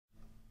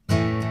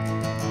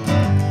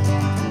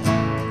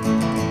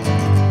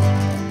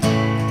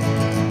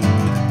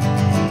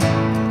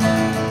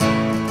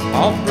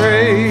All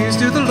praise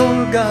to the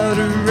Lord God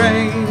who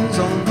reigns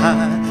on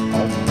high.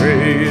 All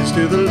praise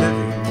to the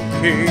living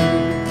King.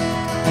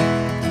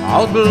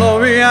 All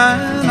glory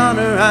and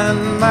honor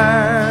and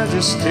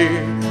majesty,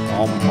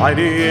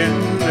 almighty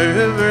in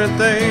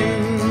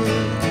everything.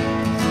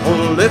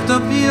 Oh, lift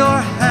up your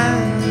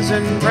hands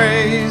and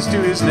praise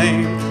to his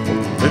name.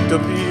 Oh, lift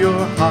up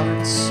your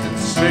hearts and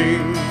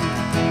sing.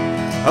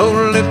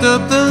 Oh, lift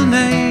up the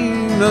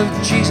name of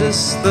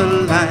Jesus the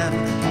Lamb,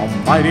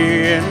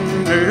 almighty in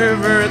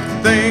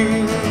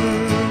everything.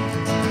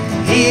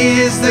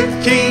 He is the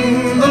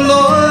King, the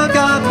Lord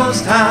God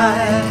Most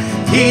High.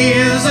 He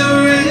is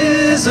the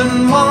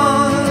risen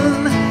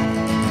one.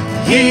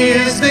 He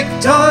is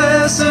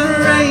victorious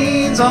and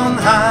reigns on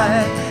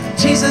high.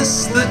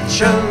 Jesus the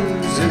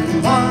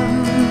chosen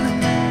one.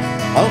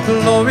 All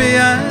glory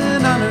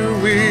and honor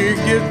we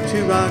give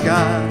to our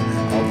God.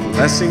 All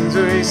blessings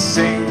we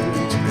sing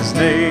to his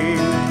name.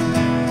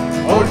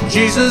 Oh,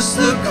 Jesus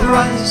the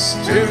Christ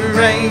who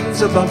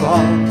reigns above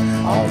all,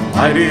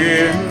 almighty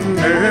in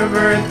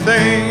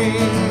everything.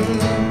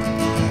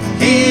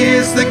 He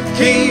is the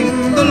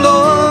King, the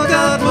Lord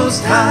God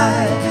Most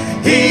High.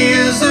 He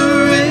is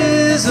the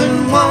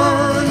risen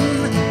one.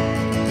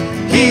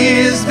 He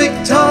is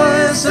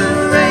victorious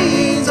and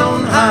reigns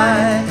on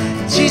high.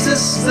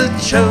 Jesus the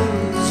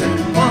chosen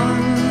one.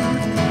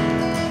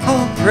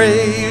 All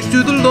praise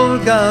to the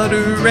Lord God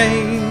who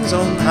reigns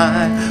on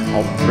high.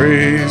 All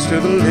praise to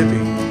the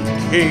living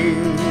King.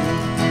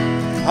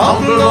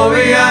 All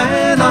glory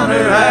and honor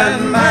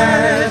and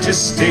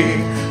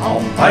majesty,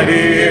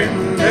 almighty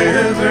in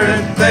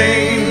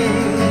everything.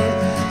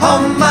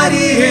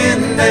 Almighty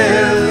in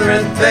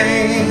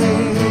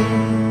everything.